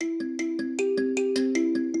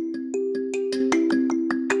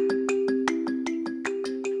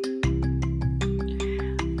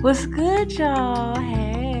What's good, y'all?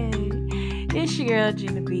 Hey, it's your girl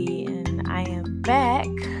Gina B, and I am back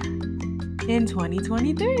in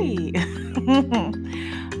 2023.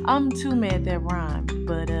 I'm too mad that rhymed,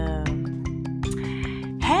 but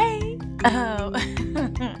hey,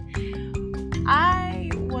 I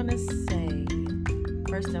want to say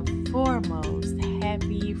first and foremost,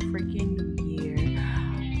 happy freaking New Year.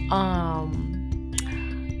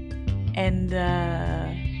 And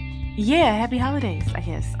yeah, happy holidays, I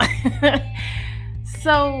guess.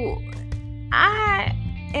 So I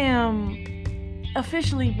am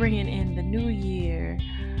officially bringing in the new year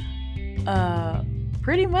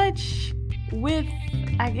pretty much with,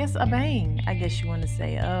 I guess, a bang, I guess you want to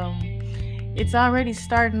say. It's already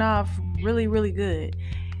starting off really, really good.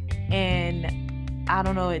 And I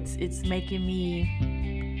don't know, it's making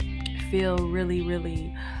me feel really,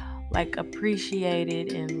 really like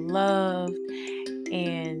appreciated and loved,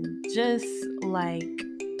 and just like,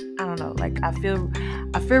 I don't know, like I feel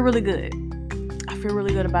really good. I feel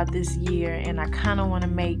really good about this year, and I kind of want to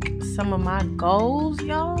make some of my goals,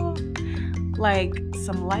 y'all, like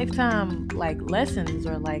some lifetime like lessons,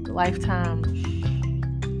 or like lifetime,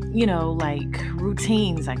 like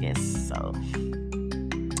routines, I guess. So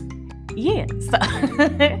yeah. So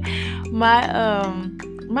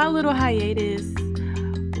my little hiatus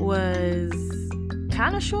was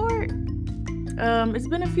kind of short. It's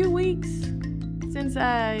been a few weeks since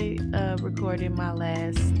I recorded my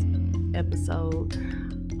last episode.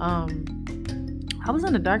 I was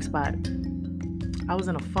in a dark spot. I was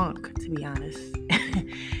in a funk, to be honest.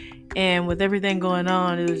 And with everything going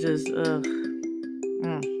on, it was just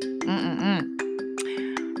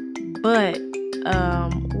But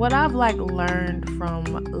what I've like learned from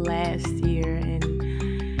last year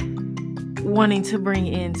and wanting to bring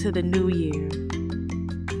into the new year,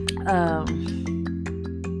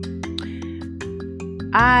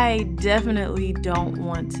 I definitely don't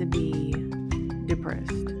want to be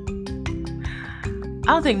depressed. I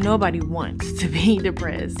don't think nobody wants to be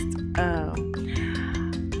depressed. I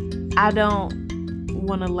don't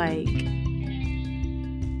want to like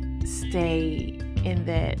stay in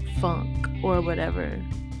that funk or whatever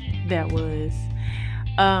that was.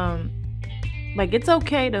 Like, it's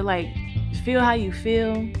okay to like feel how you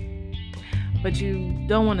feel, but you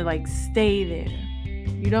don't want to like stay there.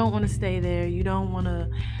 You don't want to stay there. You don't want to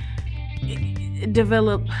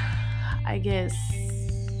develop, I guess,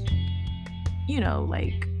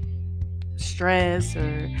 like stress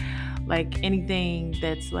or like anything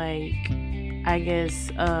that's like, I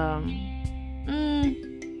guess, kind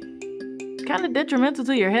of detrimental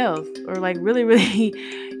to your health, or like really, really,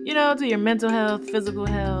 to your mental health, physical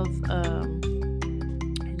health,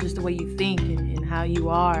 just the way you think and how you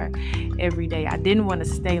are every day. I didn't want to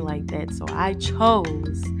stay like that, so I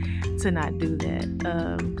chose to not do that.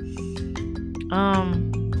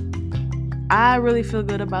 I really feel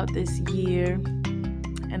good about this year,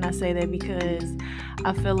 and I say that because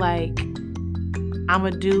I feel like I'm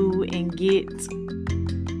gonna do and get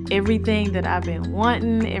everything that I've been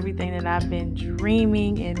wanting, everything that I've been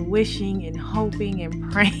dreaming and wishing and hoping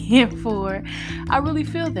and praying for. I really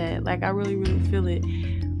feel that. Like, I really, really feel it,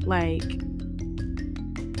 like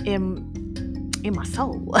in my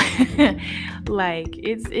soul. Like,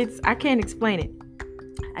 it's I can't explain it.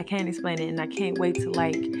 And I can't wait to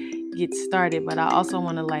like get started. But I also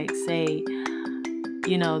want to like say,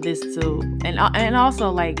 this too, and also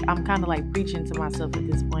like I'm kind of like preaching to myself at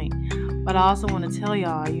this point. But I also want to tell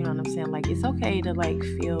y'all, you know what I'm saying? Like, it's okay to like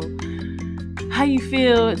feel how you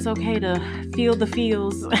feel. It's okay to feel the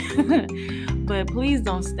feels. But please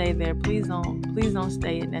don't stay there. Please don't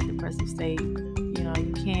stay in that depressive state. You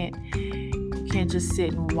can't just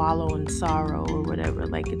sit and wallow in sorrow or whatever.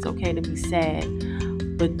 Like, it's okay to be sad,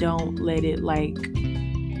 but don't let it like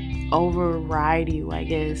override you, I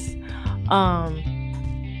guess.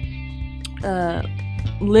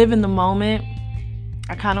 Live in the moment.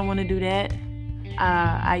 I kind of want to do that.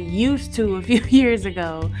 I used to a few years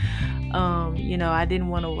ago. I didn't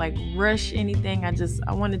want to like rush anything. I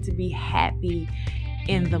wanted to be happy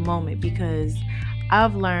in the moment, because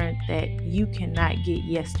I've learned that you cannot get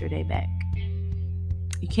yesterday back.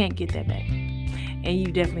 You can't get that back. And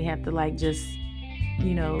you definitely have to like just,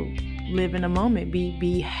 live in the moment.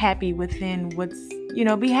 Be happy within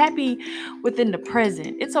be happy within the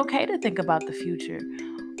present. It's okay to think about the future.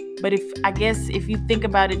 But if you think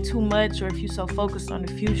about it too much, or if you're so focused on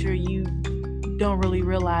the future, you don't really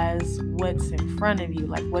realize what's in front of you,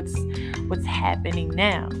 like what's happening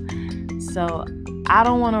now. So I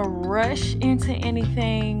don't want to rush into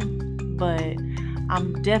anything, but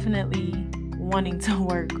I'm definitely wanting to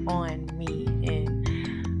work on me, and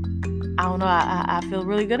I don't know. I feel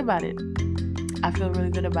really good about it. I feel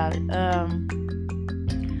really good about it.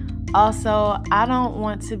 Also, I don't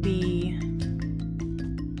want to be,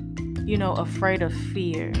 afraid of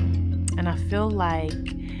fear. And I feel like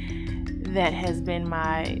that has been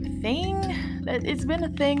my thing. It's been a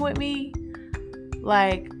thing with me.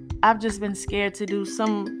 Like, I've just been scared to do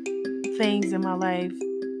some things in my life.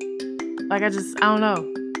 Like, I don't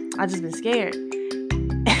know. I just been scared.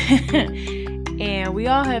 And we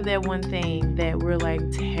all have that one thing that we're like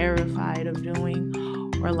terrified of doing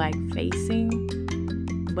or like facing.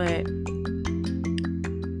 But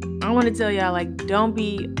I want to tell y'all, like, don't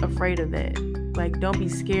be afraid of that. Like, don't be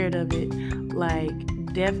scared of it. Like,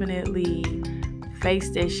 definitely face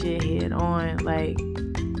that shit head on. Like,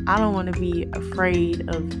 I don't want to be afraid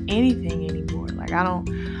of anything anymore. Like, I don't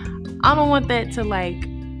want that to, like,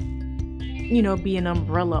 be an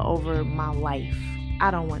umbrella over my life. I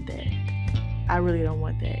don't want that. I really don't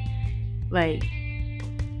want that. Like,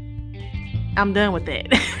 I'm done with that.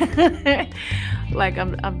 Like,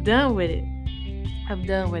 I'm done with it. I'm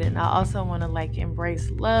done with it. And I also want to, like, embrace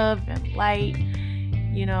love and light.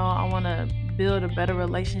 I want to build a better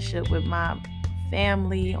relationship with my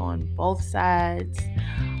family on both sides.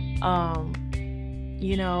 I don't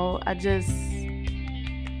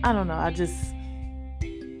know.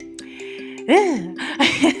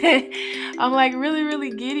 I'm like really,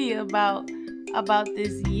 really giddy about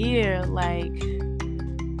this year. Like,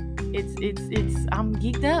 I'm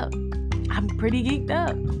geeked up. I'm pretty geeked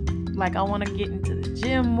up. Like, I want to get into the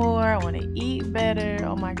gym more. I want to eat better.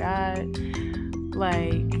 Oh my God.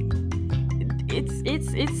 Like,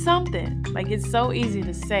 it's something. Like, it's so easy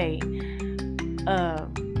to say,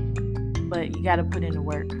 but you got to put in the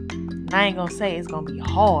work. And I ain't going to say it's going to be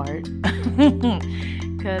hard.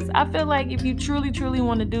 Because I feel like if you truly, truly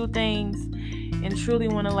want to do things and truly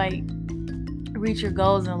want to, like, reach your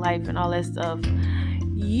goals in life and all that stuff,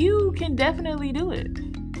 you can definitely do it.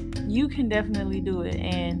 You can definitely do it.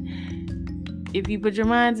 And if you put your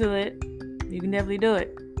mind to it, you can definitely do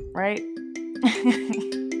it. Right?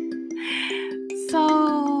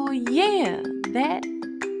 So, yeah,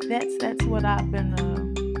 that's what I've been,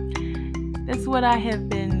 that's what I have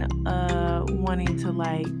been wanting to,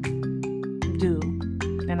 like, do.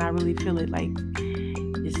 And I really feel it, like,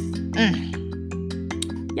 it's,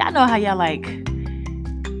 y'all know how y'all, like,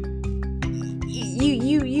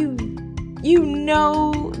 you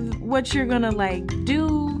know what you're gonna, like,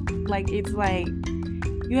 do. Like, it's like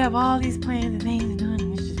you have all these plans and things and doing,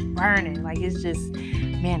 and it's just burning. Like, it's just,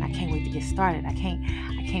 man, I can't wait to get started. I can't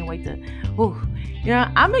wait to,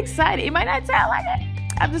 I'm excited. It might not sound like it.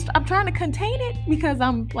 I'm trying to contain it because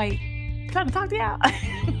I'm, like, trying to talk to y'all.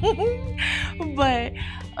 But,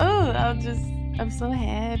 I'm so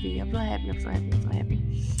happy.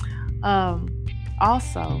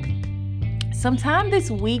 Also, sometime this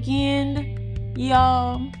weekend,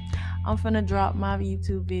 y'all, I'm finna drop my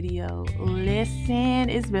YouTube video. Listen,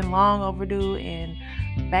 it's been long overdue, and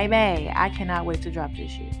baby, I cannot wait to drop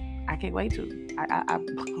this shit. I can't wait to.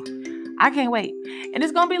 I can't wait. And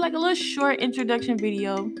it's gonna be like a little short introduction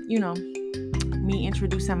video, me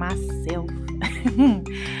introducing myself.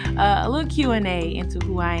 A little Q&A into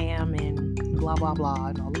who I am and blah, blah, blah,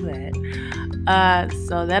 and all of that.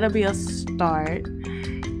 So that'll be a start.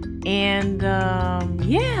 And,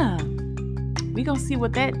 yeah. We gonna see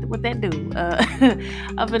what that do.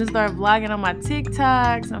 I'm gonna start vlogging on my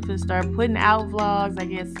TikToks. I'm gonna start putting out vlogs, I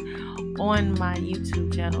guess, on my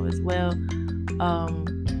YouTube channel as well.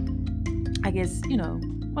 I guess,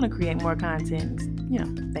 want to create more content,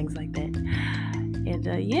 things like that. And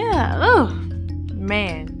yeah,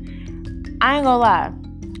 man, I ain't gonna lie,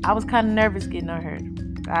 I was kind of nervous getting on her.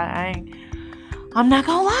 I'm not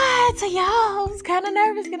gonna lie to y'all, I was kind of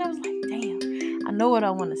nervous, and I was like, damn, I know what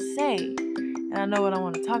I want to say. And I know what I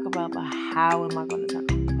want to talk about, but how am I going to talk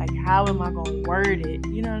about it? Like, how am I going to word it?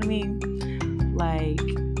 You know what I mean? Like,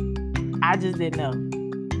 I just didn't know.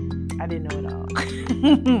 I didn't know at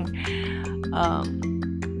all.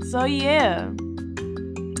 So, yeah.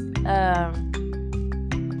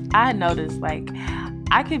 I had noticed, like,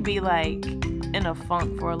 I could be, like, in a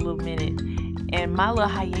funk for a little minute, and my little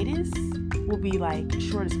hiatus will be, like,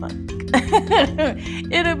 short as fuck.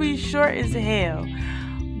 It'll be short as hell.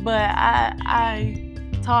 But I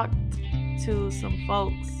talked to some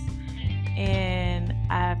folks, and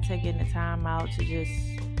I've taken the time out to just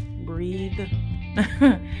breathe. You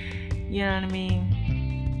know what I mean?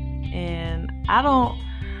 And I don't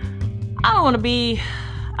want to be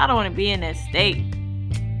in that state.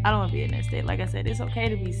 I don't want to be in that state. Like I said, it's okay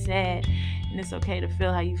to be sad, and it's okay to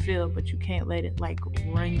feel how you feel, but you can't let it, like,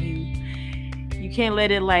 run you. You can't let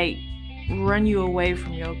it, like, run you away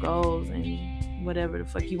from your goals and whatever the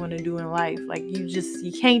fuck you want to do in life. Like,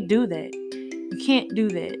 you can't do that. You can't do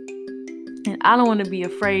that. And I don't want to be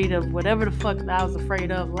afraid of whatever the fuck that I was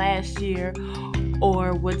afraid of last year,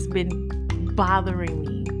 or what's been bothering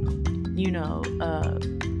me,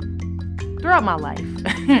 throughout my life.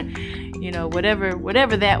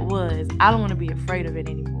 Whatever that was, I don't want to be afraid of it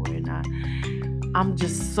anymore. And I'm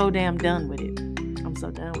just so damn done with it. I'm so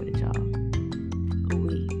done with it, y'all.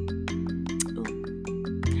 Ooh.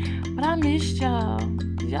 But I missed y'all.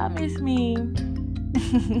 Did y'all miss me?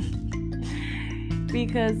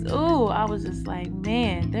 Because, I was just like,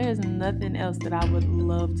 man, there is nothing else that I would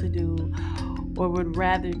love to do or would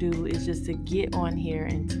rather do is just to get on here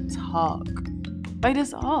and to talk. Like,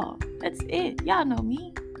 that's all. That's it. Y'all know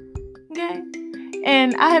me. Okay?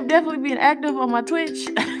 And I have definitely been active on my Twitch.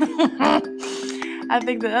 I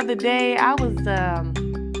think the other day I was a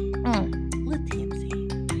little tipsy.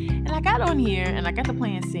 And I got on here and I got to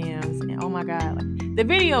playing Sims. And oh my God, like, the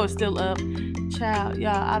video is still up. Child,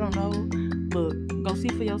 y'all, I don't know. Look, go see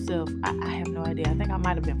for yourself. I have no idea. I think I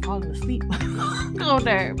might have been falling asleep on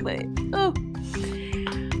there. But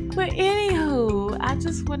anywho, I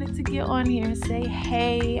just wanted to get on here and say,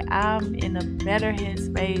 hey, I'm in a better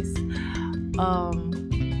headspace.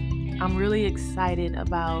 I'm really excited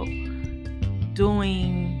about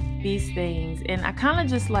doing these things. And I kind of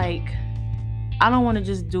just like, I don't want to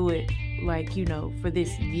just do it like, for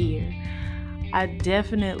this year. I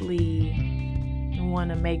definitely want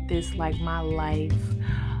to make this like my life,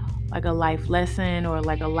 like a life lesson, or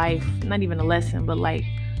like a life, not even a lesson, but like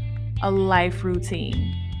a life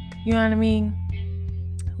routine. You know what I mean?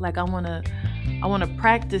 Like I want to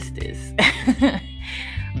practice this.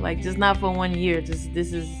 Like, just not for 1 year, just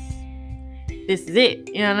this is it.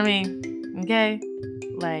 You know what I mean? Okay?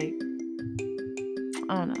 Like,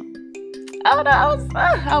 I don't know.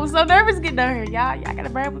 I was so nervous getting down here. Y'all gotta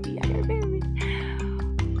bear with me.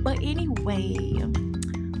 But anyway,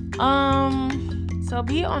 so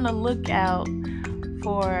be on the lookout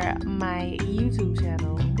for my YouTube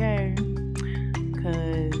channel, okay?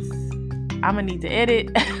 Because I'm gonna need to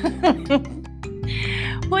edit.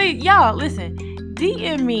 Please, y'all, listen.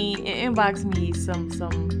 DM me and inbox me some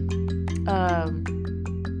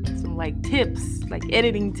like tips, like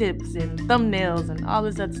editing tips and thumbnails and all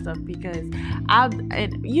this other stuff, because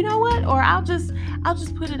you know what? Or I'll just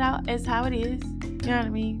put it out as how it is. You know what I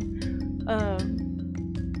mean?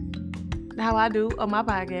 How I do on my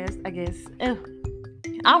podcast, I guess.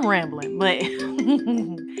 I'm rambling, but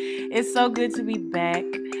it's so good to be back.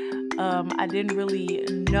 I didn't really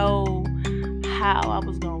know how I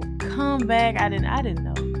was gonna come back. I didn't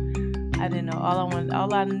know.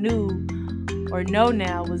 All I knew or know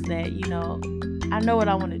now was that, I know what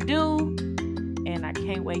I want to do, and I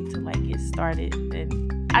can't wait to like get started.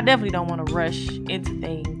 And I definitely don't want to rush into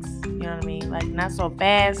things. You know what I mean? Like, not so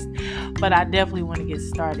fast, but I definitely want to get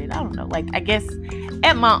started. I don't know, like, I guess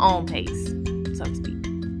at my own pace, so to speak.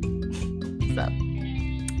 So,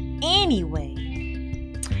 anyway,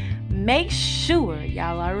 make sure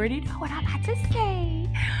y'all already know what I'm about to say.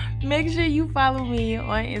 Make sure you follow me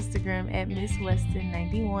on Instagram at Miss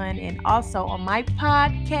Weston91, and also on my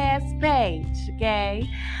podcast page, okay?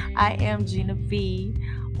 I am Gina V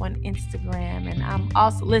on Instagram, and I'm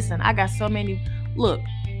also, listen, I got so many, look,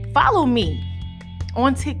 follow me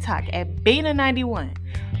on TikTok at Bina91.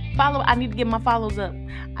 I need to get my follows up.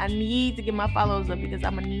 Because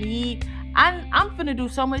I'm finna do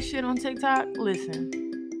so much shit on TikTok. Listen,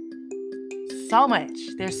 so much.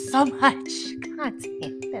 There's so much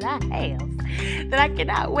content that I have that I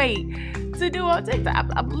cannot wait to do on TikTok.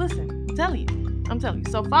 I'm telling you.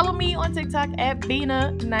 So follow me on TikTok at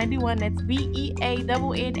Bina91. That's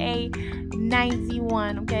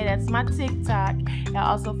BEANNA91. Okay, that's my TikTok. And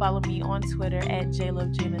also follow me on Twitter at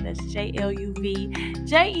JLoveGina. That's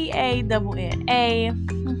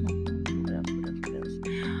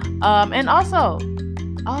JLUVGEANNA. And also,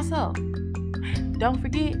 don't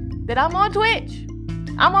forget that I'm on Twitch.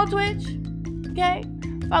 Okay?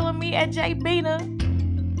 Follow me at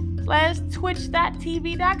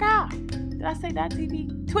jbina/twitch.tv.com. Did I say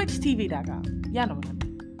 .tv? twitchtv.com. Y'all know what I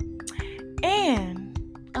mean. And,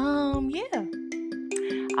 yeah.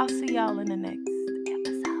 I'll see y'all in the next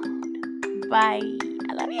episode. Bye.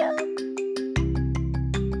 I love you.